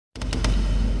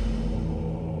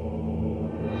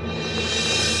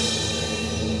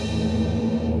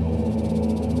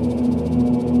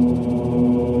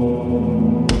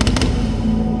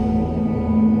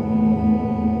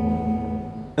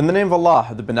In the name of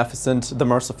Allah, the Beneficent, the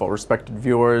Merciful, respected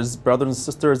viewers, brothers and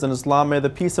sisters in Islam, may the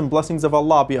peace and blessings of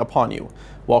Allah be upon you.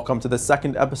 Welcome to the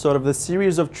second episode of the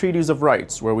series of Treatise of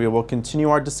Rights, where we will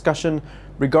continue our discussion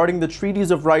regarding the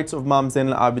Treatise of Rights of Imam Zain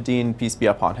al-Abidin, peace be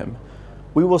upon him.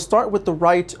 We will start with the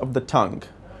right of the tongue.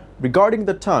 Regarding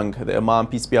the tongue, the Imam,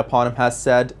 peace be upon him, has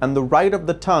said, and the right of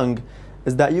the tongue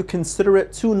is that you consider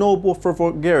it too noble for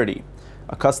vulgarity,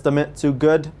 accustom it to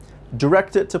good,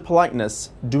 direct it to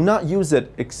politeness, do not use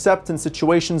it except in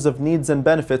situations of needs and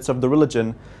benefits of the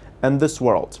religion and this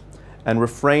world, and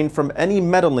refrain from any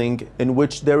meddling in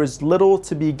which there is little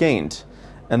to be gained,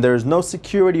 and there is no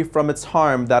security from its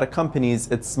harm that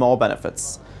accompanies its small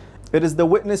benefits. It is the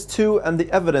witness to and the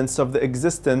evidence of the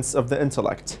existence of the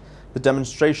intellect. The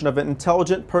demonstration of an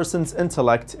intelligent person's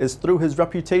intellect is through his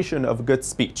reputation of good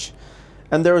speech.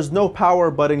 And there is no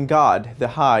power but in God, the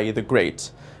High, the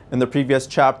Great. In the previous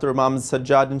chapter, Imam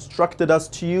Al-Sajjad instructed us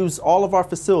to use all of our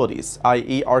facilities,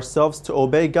 i.e. ourselves, to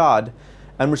obey God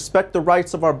and respect the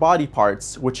rights of our body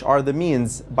parts, which are the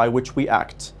means by which we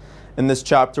act. In this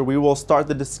chapter, we will start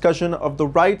the discussion of the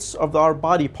rights of our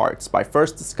body parts by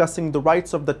first discussing the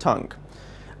rights of the tongue.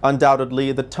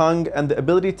 Undoubtedly, the tongue and the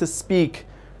ability to speak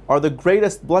are the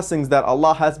greatest blessings that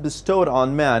Allah has bestowed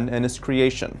on man and his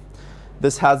creation.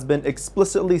 This has been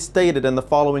explicitly stated in the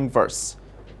following verse.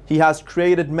 He has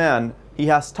created man, he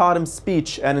has taught him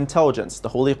speech and intelligence. The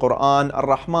Holy Quran,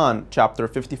 Ar-Rahman, chapter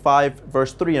 55,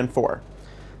 verse 3 and 4.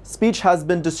 Speech has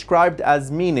been described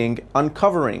as meaning,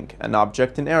 uncovering, an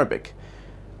object in Arabic.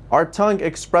 Our tongue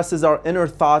expresses our inner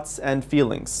thoughts and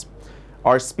feelings.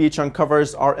 Our speech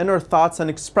uncovers our inner thoughts and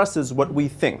expresses what we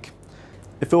think.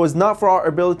 If it was not for our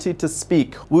ability to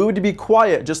speak, we would be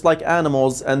quiet just like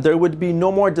animals, and there would be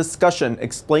no more discussion,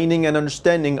 explaining and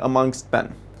understanding amongst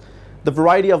men. The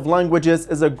variety of languages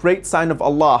is a great sign of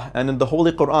Allah, and in the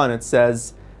Holy Quran it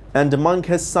says, "And among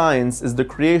His signs is the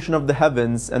creation of the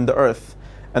heavens and the earth,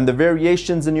 and the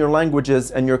variations in your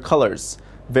languages and your colors.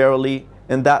 Verily,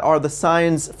 in that are the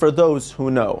signs for those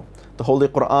who know." The Holy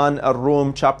Quran,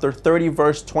 Ar-Rum, chapter 30,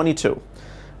 verse 22.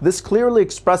 This clearly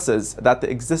expresses that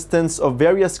the existence of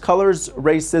various colors,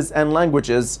 races, and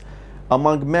languages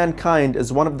among mankind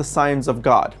is one of the signs of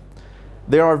God.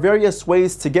 There are various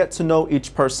ways to get to know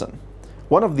each person.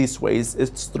 One of these ways is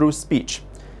through speech.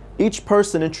 Each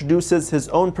person introduces his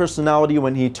own personality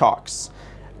when he talks.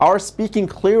 Our speaking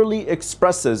clearly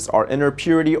expresses our inner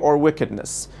purity or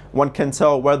wickedness. One can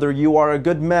tell whether you are a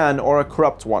good man or a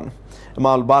corrupt one.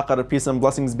 Imam Al-Baqir, peace and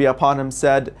blessings be upon him,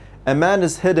 said, "A man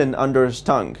is hidden under his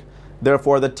tongue.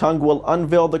 Therefore the tongue will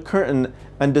unveil the curtain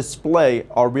and display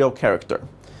our real character."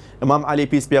 Imam Ali,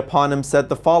 peace be upon him, said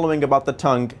the following about the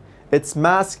tongue, "Its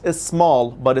mask is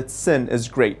small, but its sin is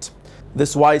great."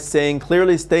 This wise saying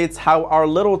clearly states how our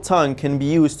little tongue can be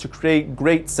used to create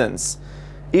great sins.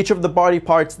 Each of the body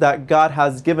parts that God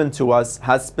has given to us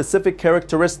has specific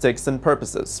characteristics and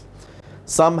purposes.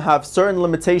 Some have certain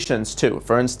limitations too.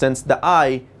 For instance, the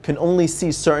eye can only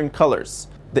see certain colors.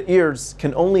 The ears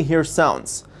can only hear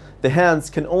sounds. The hands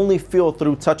can only feel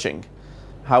through touching.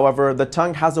 However, the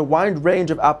tongue has a wide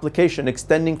range of application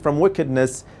extending from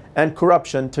wickedness and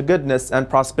corruption to goodness and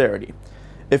prosperity.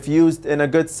 If used in a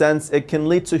good sense, it can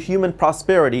lead to human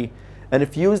prosperity, and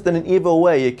if used in an evil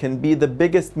way, it can be the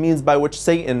biggest means by which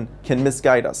Satan can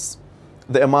misguide us.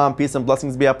 The Imam, peace and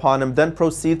blessings be upon him, then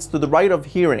proceeds to the right of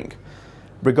hearing.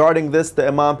 Regarding this, the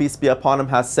Imam, peace be upon him,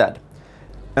 has said,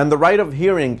 "And the right of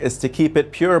hearing is to keep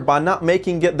it pure by not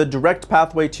making it the direct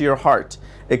pathway to your heart,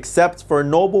 except for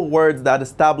noble words that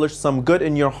establish some good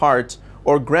in your heart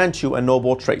or grant you a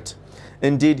noble trait.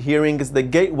 Indeed, hearing is the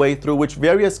gateway through which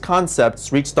various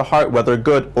concepts reach the heart, whether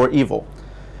good or evil.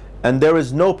 And there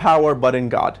is no power but in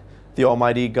God." The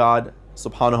Almighty God,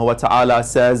 subhanahu wa ta'ala,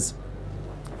 says,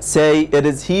 "Say, it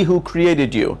is He who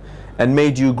created you and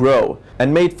made you grow,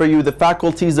 and made for you the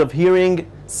faculties of hearing,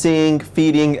 seeing,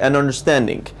 feeding, and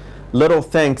understanding. Little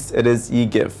thanks it is ye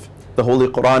give." The Holy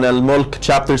Quran, Al-Mulk,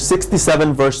 chapter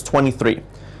 67, verse 23.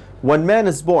 When man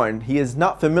is born, he is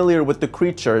not familiar with the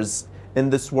creatures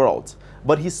in this world,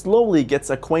 but he slowly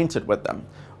gets acquainted with them.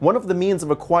 One of the means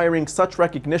of acquiring such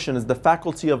recognition is the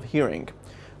faculty of hearing.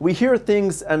 We hear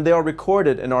things and they are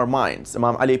recorded in our minds.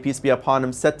 Imam Ali, peace be upon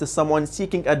him, said to someone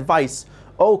seeking advice,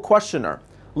 "O questioner,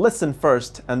 listen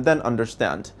first and then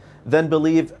understand. Then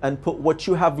believe and put what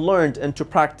you have learned into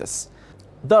practice."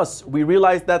 Thus, we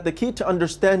realize that the key to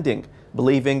understanding,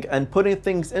 believing, and putting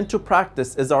things into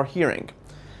practice is our hearing.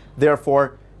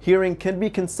 Therefore, hearing can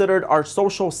be considered our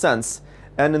social sense,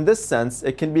 and in this sense,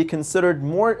 it can be considered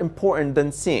more important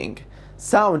than seeing.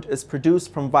 Sound is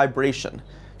produced from vibration.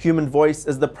 Human voice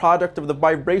is the product of the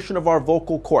vibration of our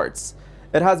vocal cords.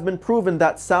 It has been proven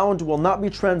that sound will not be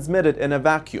transmitted in a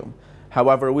vacuum.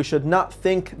 However, we should not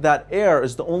think that air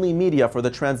is the only media for the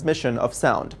transmission of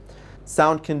sound.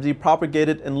 Sound can be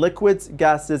propagated in liquids,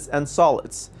 gases, and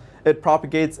solids. It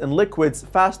propagates in liquids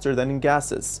faster than in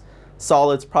gases.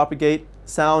 Solids propagate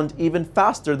sound even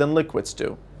faster than liquids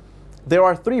do. There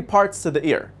are three parts to the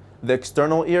ear: the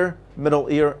external ear, middle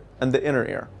ear, and the inner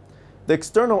ear. The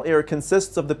external ear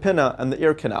consists of the pinna and the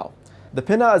ear canal. The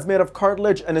pinna is made of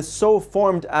cartilage and is so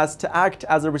formed as to act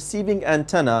as a receiving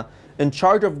antenna in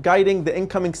charge of guiding the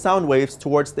incoming sound waves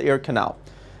towards the ear canal.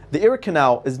 The ear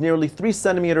canal is nearly 3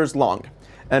 centimeters long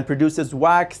and produces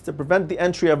wax to prevent the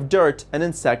entry of dirt and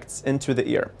insects into the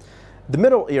ear. The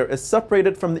middle ear is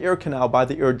separated from the ear canal by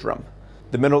the eardrum.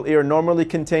 The middle ear normally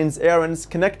contains air and is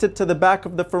connected to the back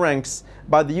of the pharynx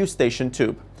by the eustachian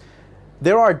tube.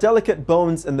 There are delicate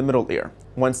bones in the middle ear.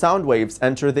 When sound waves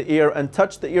enter the ear and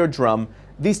touch the eardrum,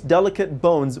 these delicate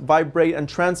bones vibrate and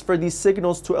transfer these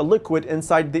signals to a liquid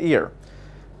inside the ear.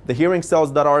 The hearing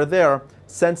cells that are there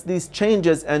sense these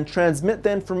changes and transmit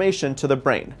the information to the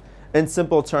brain. In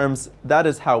simple terms, that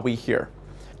is how we hear.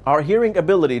 Our hearing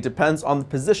ability depends on the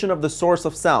position of the source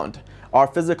of sound, our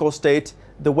physical state,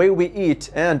 the way we eat,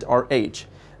 and our age.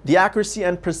 The accuracy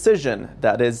and precision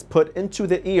that is put into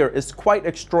the ear is quite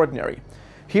extraordinary.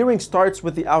 Hearing starts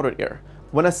with the outer ear.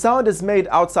 When a sound is made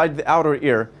outside the outer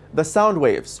ear, the sound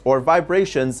waves, or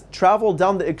vibrations, travel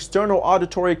down the external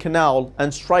auditory canal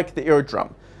and strike the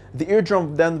eardrum. The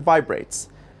eardrum then vibrates.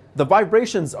 The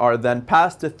vibrations are then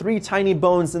passed to 3 tiny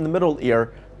bones in the middle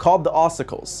ear called the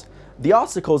ossicles. The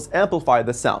ossicles amplify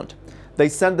the sound. They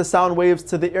send the sound waves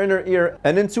to the inner ear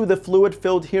and into the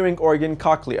fluid-filled hearing organ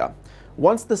cochlea.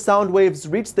 Once the sound waves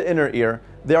reach the inner ear,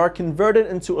 they are converted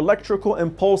into electrical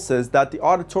impulses that the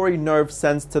auditory nerve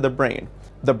sends to the brain.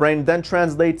 The brain then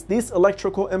translates these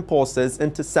electrical impulses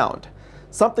into sound.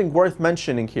 Something worth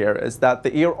mentioning here is that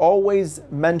the ear always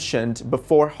mentioned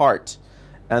before heart,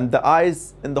 and the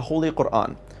eyes in the Holy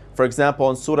Quran. For example,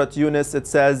 in Surah Yunus it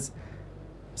says,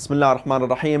 Bismillah ar-Rahman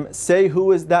ar-Rahim, say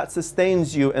who is that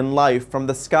sustains you in life from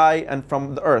the sky and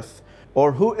from the earth,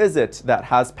 or who is it that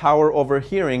has power over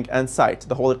hearing and sight?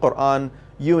 The Holy Quran,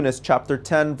 Yunus chapter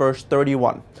 10 verse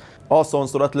 31. Also in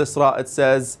Surah Al-Isra it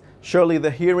says, surely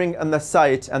the hearing and the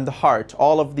sight and the heart,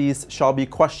 all of these shall be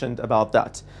questioned about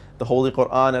that. The Holy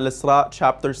Quran, Al-Isra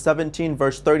chapter 17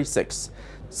 verse 36.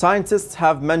 Scientists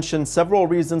have mentioned several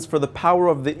reasons for the power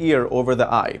of the ear over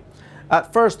the eye.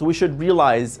 At first, we should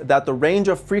realize that the range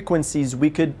of frequencies we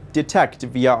could detect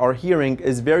via our hearing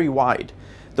is very wide.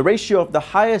 The ratio of the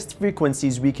highest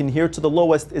frequencies we can hear to the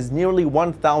lowest is nearly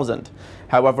 1,000.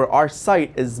 However, our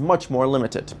sight is much more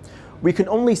limited. We can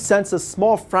only sense a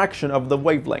small fraction of the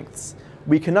wavelengths.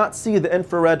 We cannot see the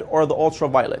infrared or the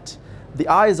ultraviolet. The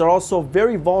eyes are also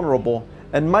very vulnerable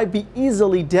and might be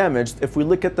easily damaged if we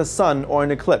look at the sun or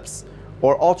an eclipse,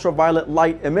 or ultraviolet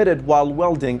light emitted while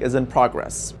welding is in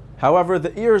progress. However,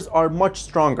 the ears are much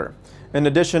stronger. In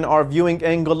addition, our viewing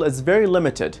angle is very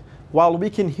limited, while we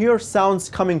can hear sounds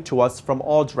coming to us from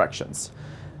all directions.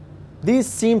 These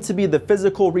seem to be the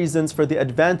physical reasons for the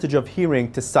advantage of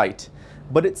hearing to sight,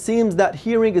 but it seems that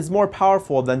hearing is more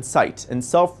powerful than sight in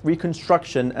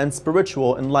self-reconstruction and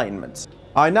spiritual enlightenment.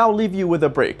 I now leave you with a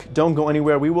break. Don't go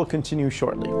anywhere, we will continue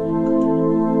shortly.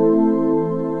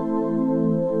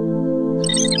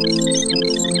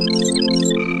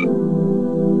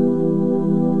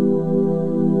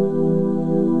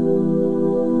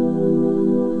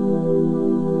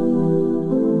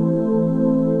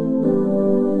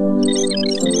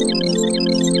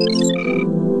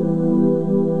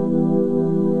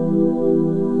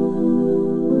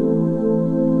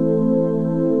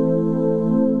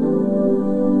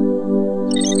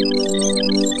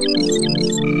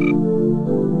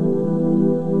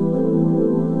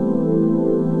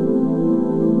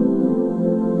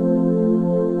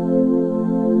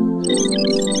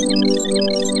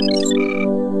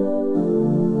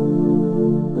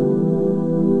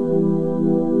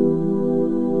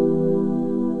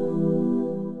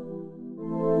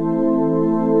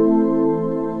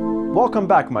 Welcome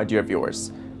back, my dear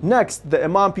viewers. Next, the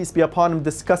Imam, peace be upon him,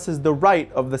 discusses the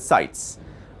right of the sights.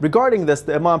 Regarding this,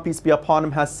 the Imam, peace be upon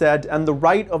him, has said, and the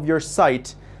right of your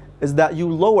sight is that you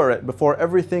lower it before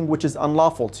everything which is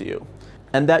unlawful to you,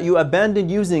 and that you abandon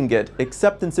using it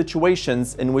except in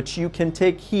situations in which you can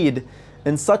take heed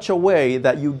in such a way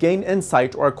that you gain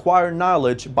insight or acquire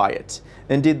knowledge by it.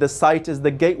 Indeed, the sight is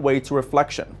the gateway to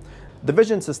reflection. The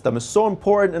vision system is so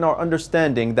important in our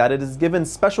understanding that it is given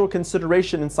special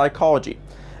consideration in psychology.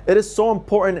 It is so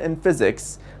important in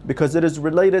physics because it is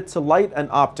related to light and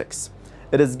optics.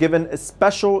 It is given a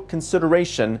special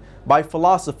consideration by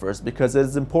philosophers because it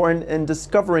is important in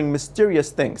discovering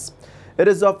mysterious things. It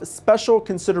is of special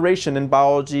consideration in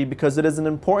biology because it is an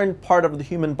important part of the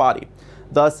human body.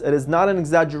 Thus, it is not an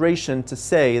exaggeration to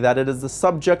say that it is the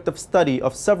subject of study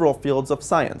of several fields of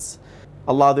science.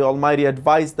 Allah the Almighty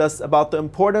advised us about the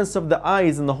importance of the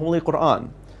eyes in the Holy Quran.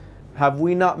 Have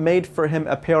we not made for him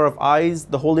a pair of eyes?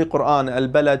 The Holy Quran,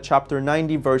 Al-Balad, chapter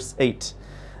 90, verse 8.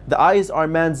 The eyes are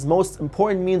man's most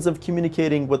important means of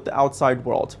communicating with the outside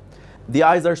world. The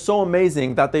eyes are so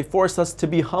amazing that they force us to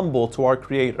be humble to our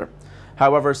Creator.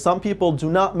 However, some people do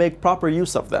not make proper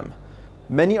use of them.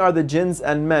 Many are the jinns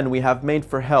and men we have made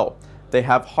for hell. They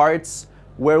have hearts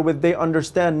wherewith they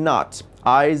understand not,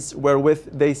 eyes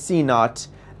wherewith they see not,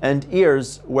 and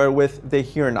ears wherewith they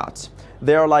hear not.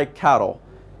 They are like cattle,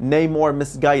 nay more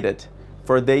misguided,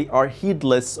 for they are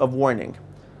heedless of warning.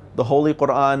 The Holy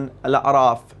Quran,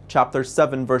 Al-A'raf, chapter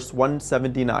 7, verse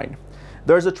 179.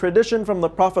 There is a tradition from the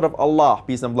Prophet of Allah,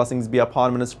 peace and blessings be upon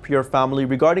him and his pure family,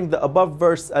 regarding the above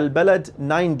verse, Al-Balad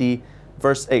 90,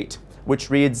 verse 8, which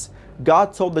reads,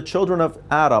 God told the children of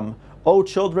Adam, O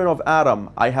children of Adam,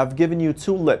 I have given you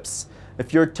two lips.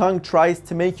 If your tongue tries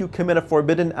to make you commit a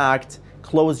forbidden act,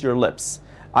 close your lips.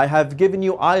 I have given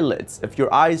you eyelids. If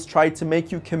your eyes try to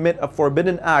make you commit a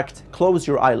forbidden act, close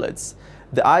your eyelids.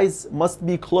 The eyes must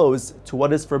be closed to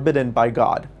what is forbidden by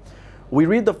God. We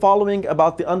read the following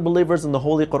about the unbelievers in the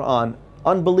Holy Quran.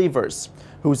 Unbelievers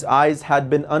whose eyes had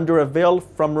been under a veil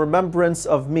from remembrance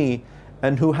of me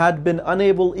and who had been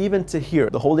unable even to hear.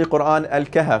 The Holy Quran,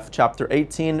 Al-Kahf, chapter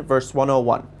 18, verse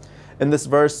 101. In this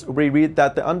verse, we read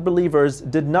that the unbelievers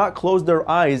did not close their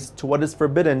eyes to what is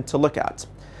forbidden to look at.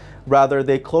 Rather,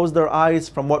 they closed their eyes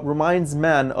from what reminds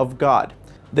man of God.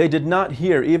 They did not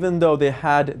hear even though they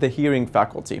had the hearing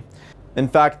faculty. In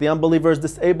fact, the unbelievers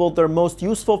disabled their most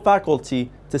useful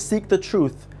faculty to seek the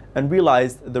truth and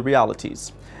realize the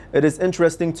realities. It is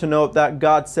interesting to note that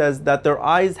God says that their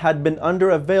eyes had been under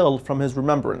a veil from His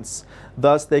remembrance.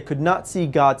 Thus, they could not see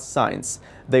God's signs.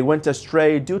 They went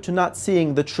astray due to not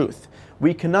seeing the truth.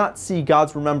 We cannot see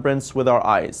God's remembrance with our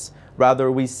eyes.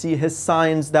 Rather, we see His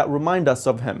signs that remind us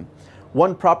of Him.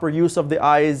 One proper use of the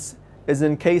eyes is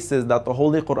in cases that the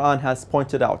Holy Quran has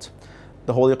pointed out.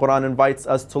 The Holy Quran invites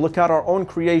us to look at our own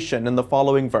creation in the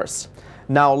following verse.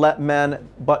 Now let man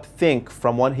but think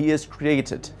from when he is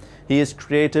created. He is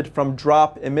created from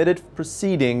drop emitted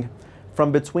proceeding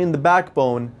from between the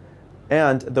backbone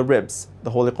and the ribs. The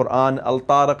Holy Quran,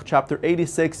 Al-Tariq, chapter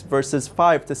 86, verses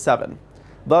 5 to 7.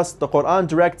 Thus, the Quran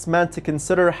directs man to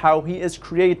consider how he is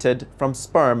created from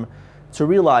sperm to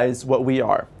realize what we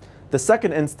are. The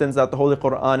second instance that the Holy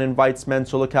Quran invites men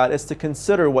to look at is to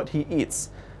consider what he eats.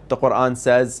 The Quran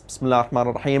says, Bismillah ar-Rahman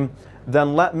ar-Rahim,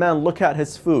 then let man look at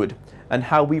his food and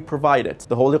how we provide it.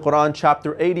 The Holy Quran,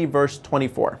 chapter 80, verse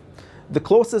 24. The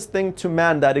closest thing to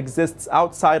man that exists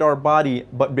outside our body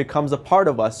but becomes a part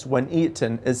of us when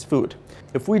eaten is food.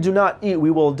 If we do not eat,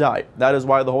 we will die. That is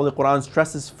why the Holy Quran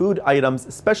stresses food items,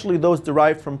 especially those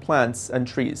derived from plants and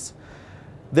trees.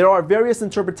 There are various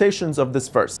interpretations of this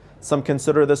verse. Some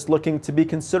consider this looking to be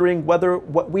considering whether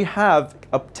what we have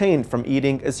obtained from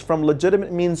eating is from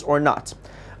legitimate means or not.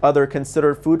 Others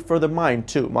consider food for the mind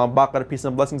too. Imam Baqir, peace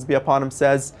and blessings be upon him,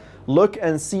 says, look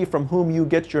and see from whom you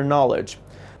get your knowledge.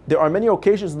 There are many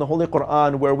occasions in the Holy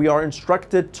Quran where we are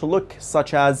instructed to look,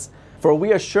 such as, for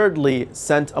we assuredly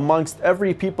sent amongst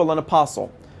every people an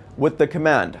apostle, with the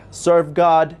command, serve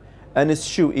God and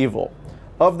eschew evil.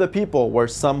 Of the people were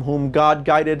some whom God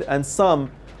guided and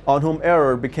some on whom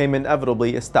error became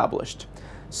inevitably established.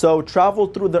 So travel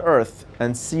through the earth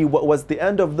and see what was the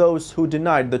end of those who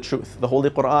denied the truth. The Holy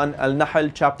Quran, Al-Nahl,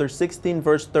 chapter 16,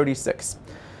 verse 36.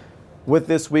 With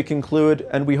this we conclude,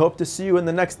 and we hope to see you in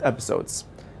the next episodes.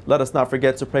 Let us not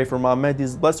forget to pray for Imam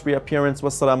Mahdi's blessed reappearance.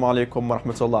 Wassalamu alaikum wa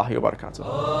rahmatullahi wa barakatuh.